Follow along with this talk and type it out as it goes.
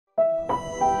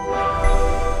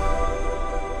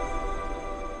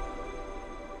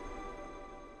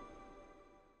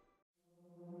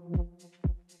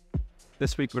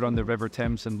This week we're on the River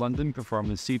Thames in London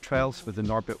performing sea trials with the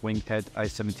NORBIT WINGHEAD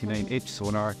I-79H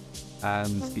sonar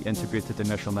and the integrated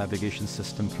inertial navigation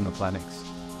system from Applanix.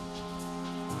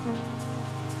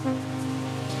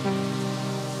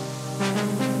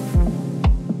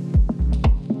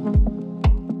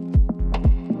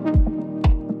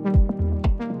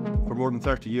 For more than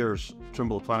 30 years,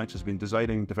 Trimble Applanix has been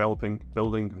designing, developing,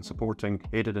 building and supporting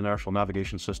aided inertial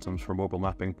navigation systems for mobile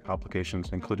mapping applications,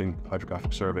 including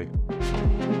hydrographic survey.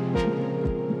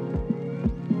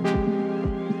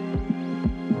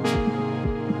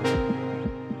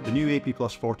 The new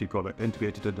AP+40 product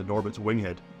integrated into NORBIT's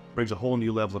WINGHEAD brings a whole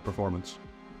new level of performance.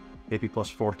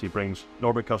 AP+40 brings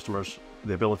NORBIT customers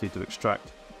the ability to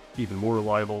extract even more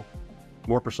reliable,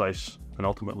 more precise and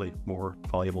ultimately more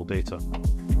valuable data.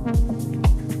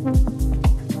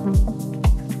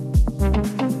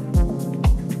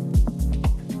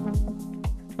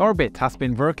 NORBIT has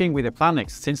been working with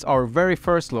Applanix since our very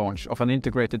first launch of an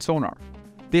integrated sonar.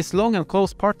 This long and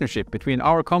close partnership between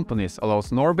our companies allows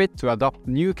NORBIT to adopt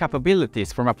new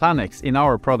capabilities from Applanix in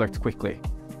our product quickly.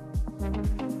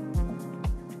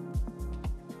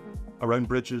 Around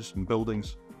bridges and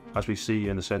buildings, as we see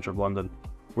in the centre of London,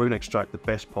 we're going to extract the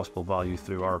best possible value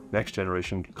through our next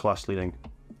generation class-leading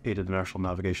aided inertial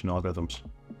navigation algorithms.